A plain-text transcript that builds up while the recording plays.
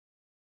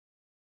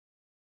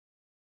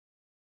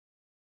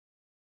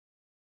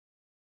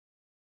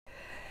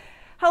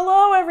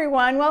Hello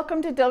everyone,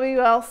 welcome to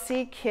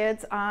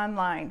WLCKids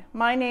Online.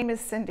 My name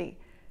is Cindy,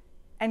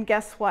 and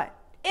guess what?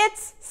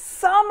 It's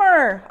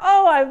summer!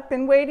 Oh, I've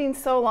been waiting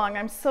so long,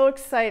 I'm so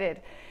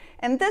excited.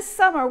 And this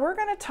summer we're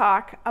going to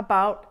talk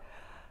about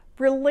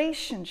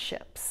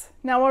relationships.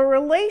 Now a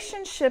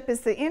relationship is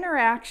the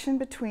interaction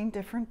between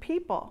different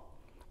people.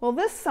 Well,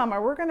 this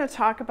summer we're going to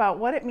talk about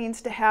what it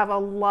means to have a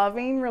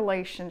loving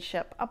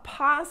relationship, a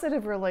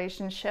positive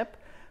relationship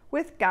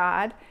with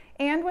God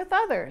and with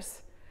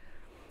others.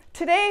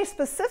 Today,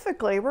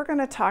 specifically, we're going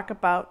to talk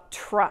about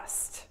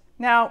trust.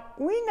 Now,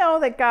 we know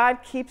that God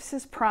keeps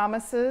His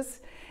promises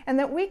and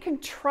that we can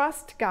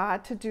trust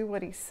God to do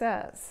what He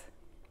says.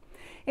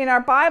 In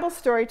our Bible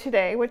story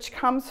today, which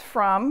comes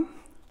from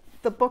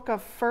the book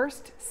of 1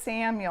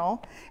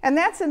 Samuel, and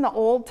that's in the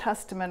Old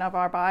Testament of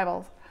our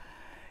Bible,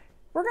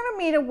 we're going to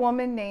meet a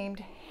woman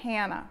named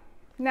Hannah.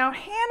 Now,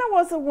 Hannah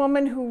was a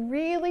woman who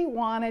really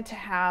wanted to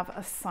have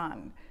a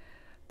son,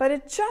 but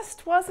it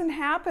just wasn't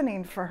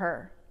happening for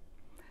her.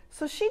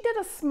 So she did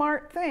a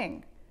smart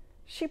thing.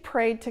 She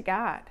prayed to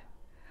God.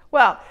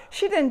 Well,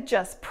 she didn't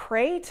just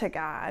pray to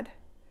God,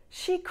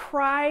 she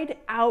cried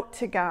out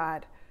to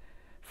God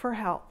for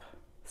help.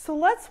 So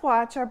let's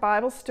watch our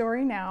Bible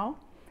story now,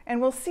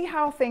 and we'll see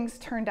how things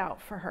turned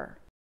out for her.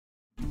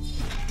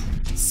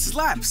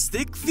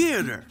 Slapstick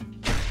Theater.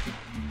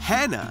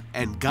 Hannah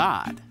and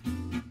God.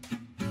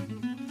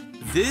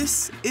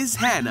 This is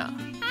Hannah.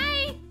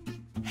 Hi.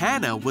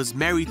 Hannah was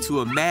married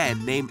to a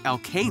man named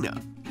Elkanah.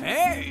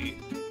 Hey!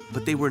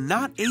 But they were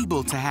not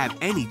able to have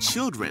any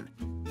children.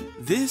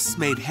 This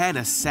made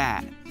Hannah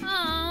sad.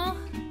 Aww.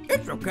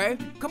 It's okay.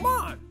 Come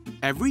on.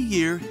 Every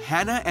year,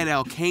 Hannah and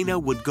Elkanah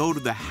would go to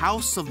the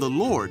house of the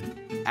Lord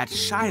at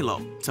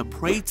Shiloh to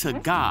pray to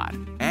God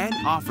and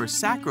offer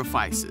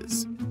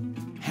sacrifices.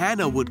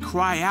 Hannah would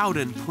cry out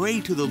and pray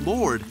to the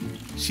Lord.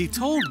 She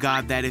told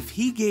God that if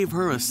He gave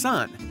her a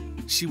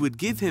son, she would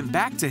give him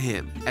back to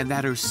Him and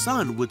that her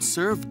son would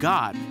serve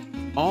God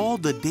all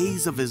the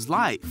days of his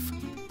life.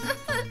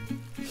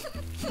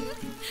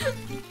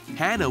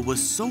 Hannah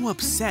was so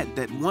upset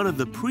that one of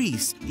the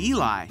priests,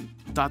 Eli,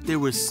 thought there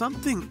was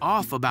something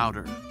off about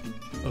her.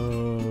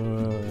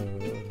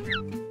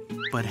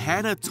 But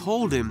Hannah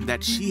told him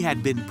that she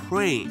had been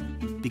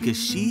praying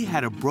because she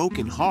had a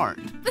broken heart.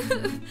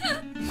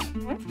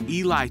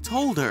 Eli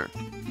told her,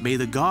 "May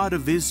the God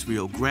of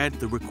Israel grant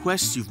the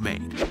request you've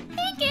made."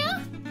 Thank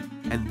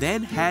you. And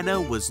then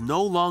Hannah was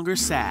no longer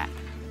sad.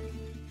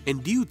 In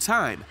due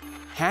time,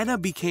 Hannah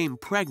became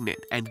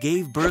pregnant and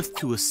gave birth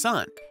to a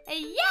son.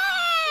 Yeah!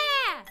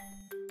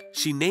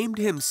 She named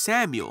him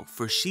Samuel,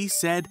 for she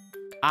said,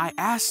 "I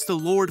asked the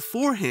Lord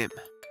for him."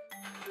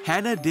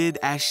 Hannah did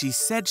as she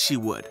said she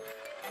would,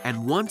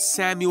 and once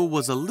Samuel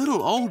was a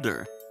little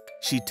older,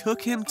 she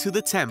took him to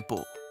the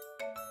temple.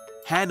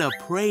 Hannah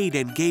prayed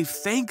and gave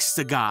thanks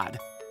to God,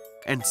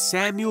 and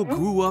Samuel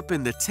grew up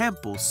in the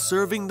temple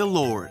serving the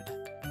Lord.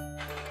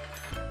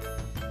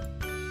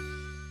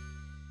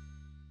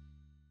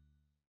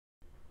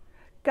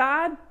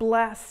 God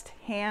blessed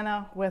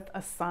Hannah with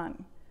a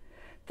son.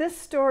 This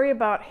story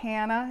about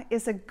Hannah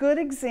is a good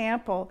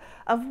example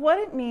of what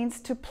it means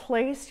to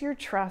place your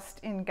trust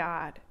in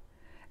God.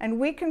 And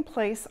we can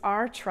place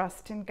our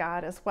trust in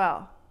God as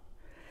well.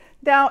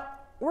 Now,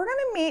 we're going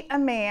to meet a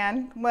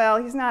man.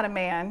 Well, he's not a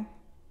man.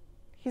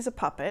 He's a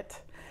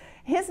puppet.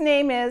 His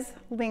name is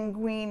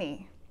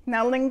Linguini.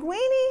 Now,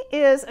 Linguini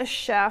is a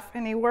chef,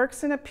 and he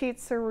works in a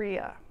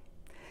pizzeria.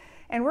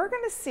 And we're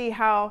going to see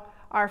how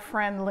our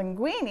friend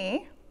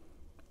Linguini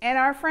and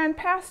our friend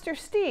Pastor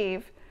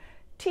Steve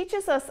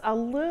teaches us a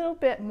little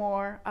bit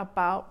more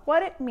about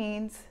what it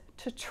means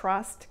to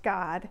trust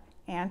God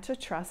and to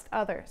trust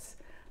others.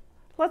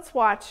 Let's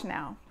watch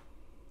now.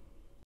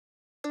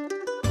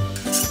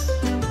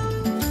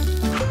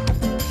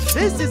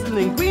 This is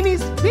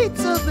Linguini's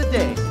Pizza of the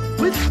Day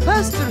with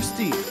Pastor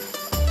Steve.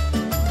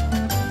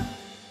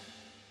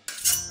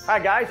 Hi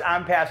guys,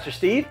 I'm Pastor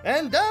Steve.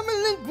 And I'm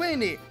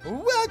Linguini.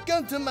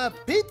 Welcome to my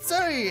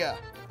pizzeria.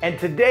 And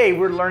today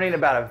we're learning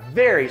about a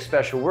very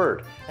special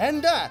word.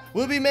 And I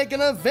will be making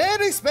a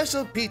very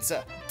special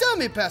pizza. Tell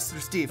me,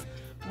 Pastor Steve,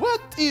 what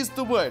is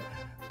the word?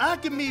 I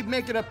can be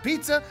making a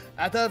pizza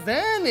out of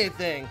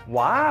anything.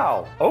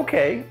 Wow,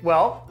 okay.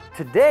 Well,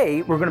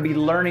 today we're going to be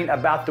learning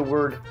about the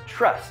word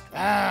trust.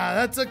 Ah,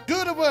 that's a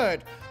good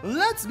word.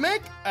 Let's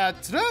make a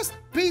trust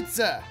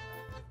pizza.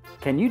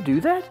 Can you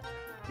do that?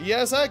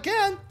 Yes, I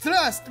can.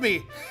 Trust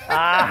me.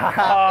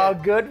 Ah,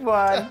 good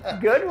one.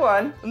 Good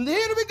one.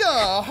 Here we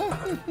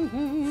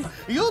go.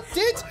 You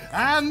teach,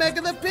 I'm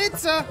making the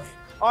pizza.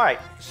 All right,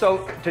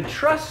 so to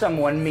trust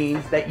someone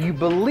means that you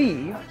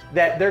believe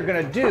that they're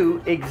going to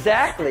do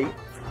exactly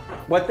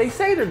what they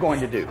say they're going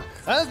to do.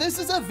 This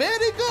is a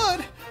very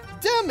good.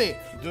 Tell me,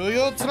 do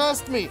you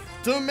trust me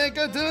to make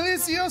a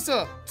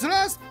delicioso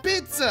trust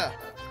pizza?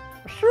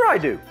 Sure I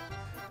do.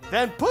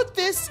 Then put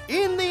this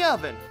in the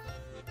oven.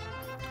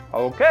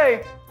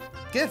 Okay.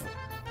 Careful.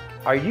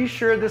 Are you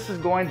sure this is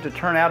going to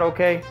turn out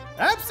okay?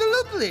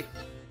 Absolutely.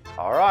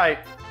 All right,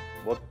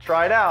 we'll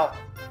try it out.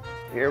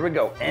 Here we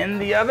go. In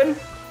the oven.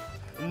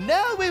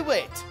 Now we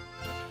wait.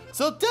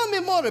 So tell me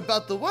more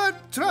about the word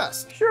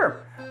trust.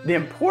 Sure. The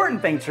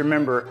important thing to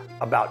remember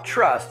about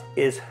trust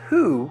is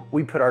who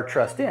we put our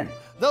trust in.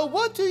 Though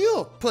what do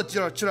you put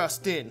your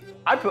trust in?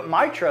 I put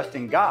my trust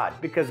in God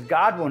because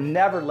God will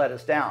never let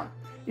us down.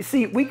 You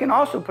see, we can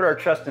also put our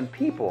trust in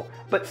people,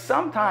 but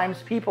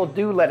sometimes people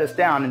do let us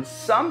down, and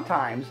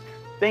sometimes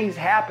things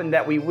happen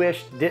that we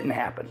wish didn't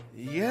happen.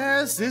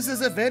 Yes, this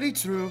is a very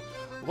true.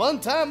 One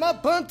time I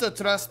burnt a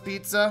trust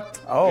pizza.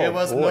 Oh, it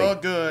was boy. no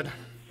good.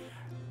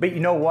 But you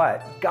know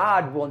what?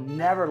 God will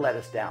never let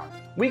us down.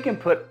 We can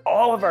put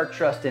all of our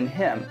trust in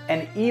Him,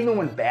 and even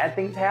when bad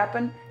things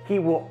happen, He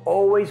will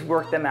always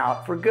work them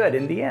out for good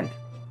in the end.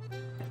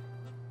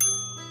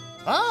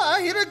 Ah,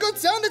 I hear a good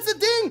sound. It's a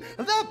ding.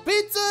 The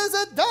pizza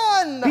is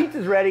done.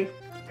 Pizza's ready.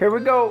 Here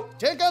we go.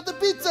 Check out the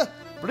pizza.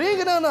 Bring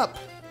it on up.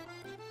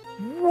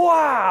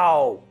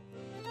 Wow!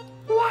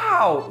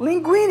 Wow,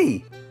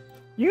 Linguini!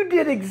 You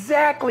did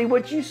exactly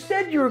what you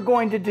said you were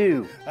going to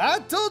do. I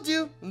told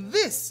you,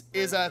 this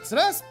is a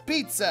trust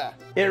pizza.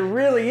 It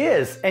really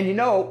is. And you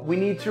know, we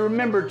need to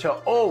remember to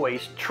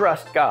always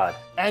trust God.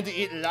 And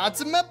eat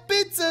lots of my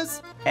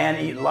pizzas. And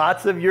eat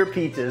lots of your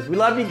pizzas. We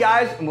love you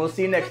guys, and we'll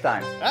see you next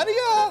time.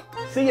 Adios.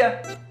 See ya!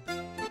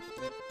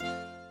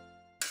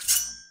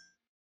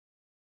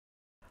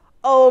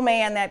 Oh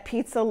man, that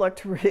pizza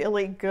looked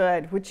really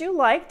good. Would you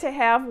like to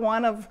have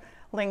one of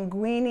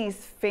Linguini's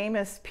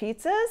famous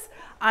pizzas?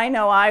 I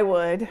know I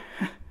would.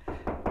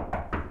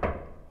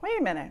 Wait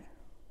a minute,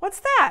 what's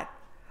that?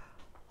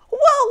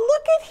 Well,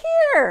 look at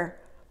here.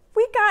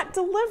 We got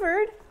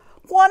delivered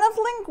one of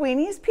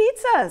Linguini's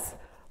pizzas.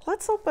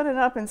 Let's open it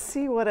up and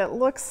see what it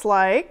looks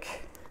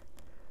like.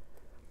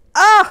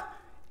 Ah,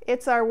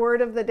 it's our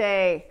word of the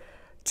day,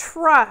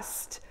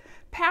 trust.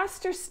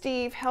 Pastor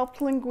Steve helped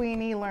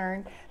Linguini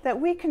learn that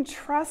we can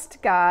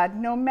trust God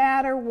no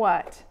matter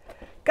what.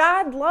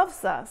 God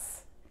loves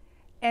us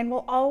and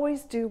will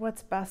always do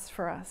what's best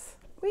for us.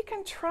 We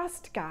can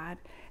trust God,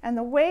 and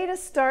the way to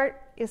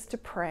start is to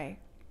pray.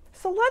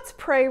 So let's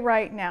pray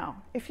right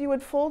now. If you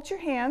would fold your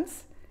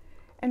hands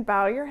and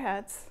bow your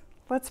heads,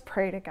 let's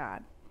pray to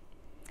God.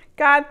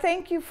 God,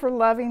 thank you for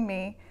loving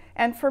me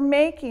and for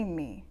making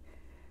me.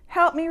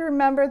 Help me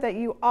remember that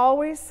you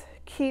always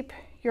keep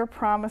your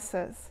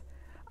promises.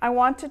 I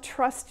want to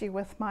trust you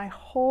with my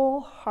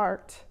whole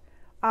heart.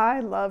 I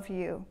love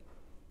you.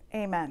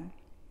 Amen.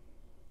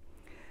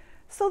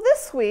 So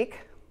this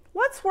week,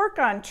 let's work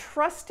on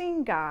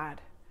trusting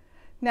God.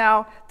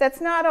 Now, that's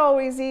not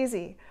always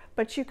easy,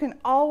 but you can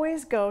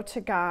always go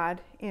to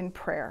God in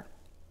prayer.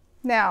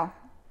 Now,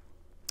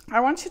 I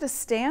want you to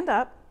stand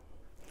up,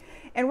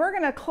 and we're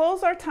going to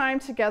close our time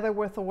together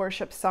with a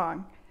worship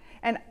song.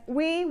 And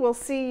we will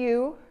see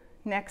you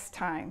next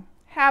time.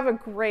 Have a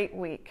great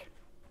week.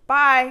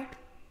 Bye.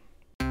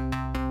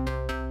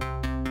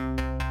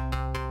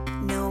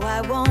 No,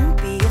 I won't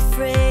be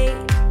afraid.